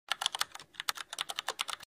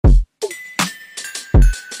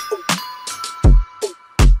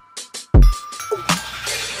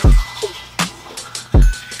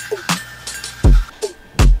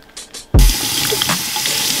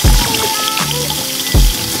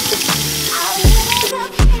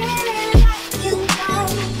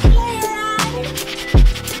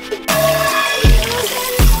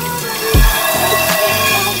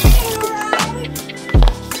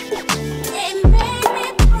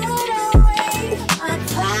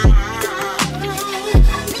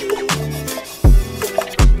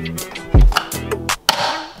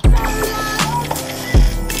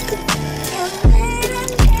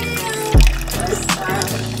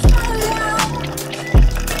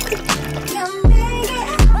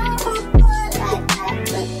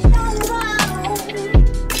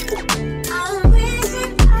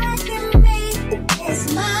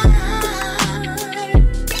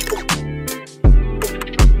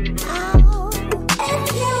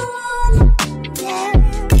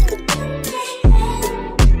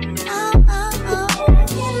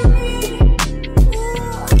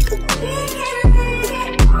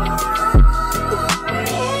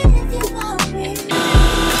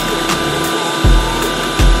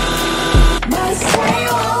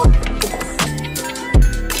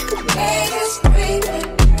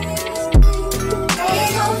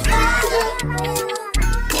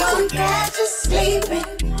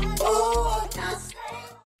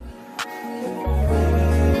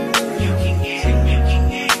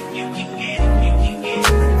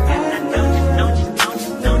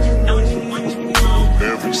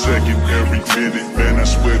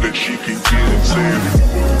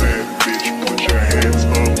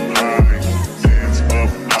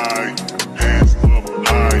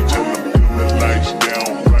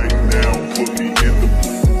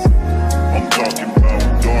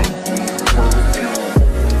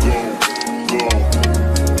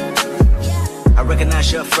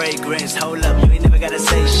recognize your fragrance. Hold up, you ain't never gotta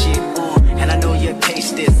say shit. And I know you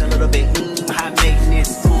taste this a little bit. High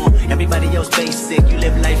maintenance. Everybody else basic. You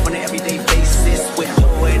live life on an everyday basis with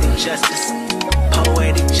poetic justice.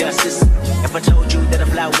 Poetic justice. If I told you that a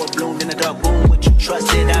flower bloomed in a dark room, would you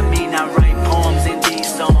trust it? I mean, I write poems in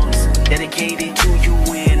these songs dedicated to you.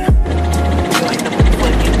 When you're in the mood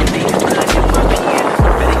for you, with the blood in my pen.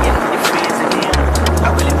 Better yet, your friends and them. I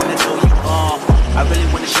really wanna show you off. I really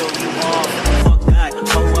wanna show you off. Fuck God,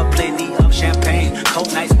 pour up plenty of champagne.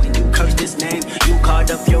 Cold nights when you curse this name. You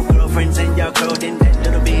called up your girlfriends and y'all curled in that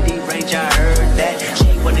little bitty range. I heard that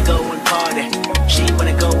she wanna go and party. She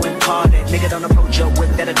wanna go and party. Nigga, don't approach her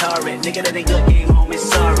with that Atari. Nigga, that ain't good game, homie,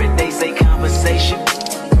 sorry. They say conversation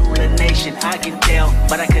rule a nation. I can tell,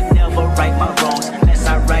 but I could never right my wrongs unless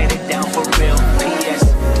I write it down for real. P.S.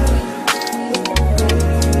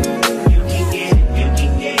 You can get it, you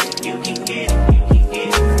can get it, you can get it, you can get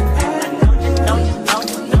it. Don't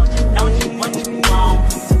you what you want.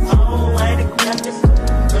 Oh, I think that's just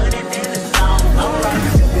good and in the song. Alright.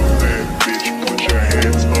 Bad bitch, put your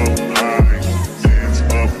hands up high. Hands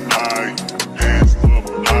up high. Hands up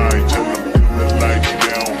high. Tell them to the lights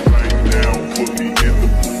down right now. Put me in the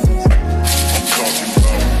mood. I'm talking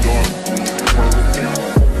about dark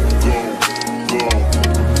room, go.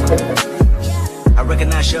 I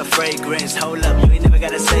recognize your fragrance. Hold up, you ain't never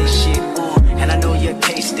gotta say shit. And I know you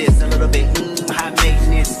taste this a little bit. High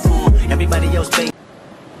maintenance. Everybody else bait.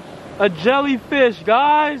 A jellyfish,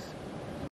 guys.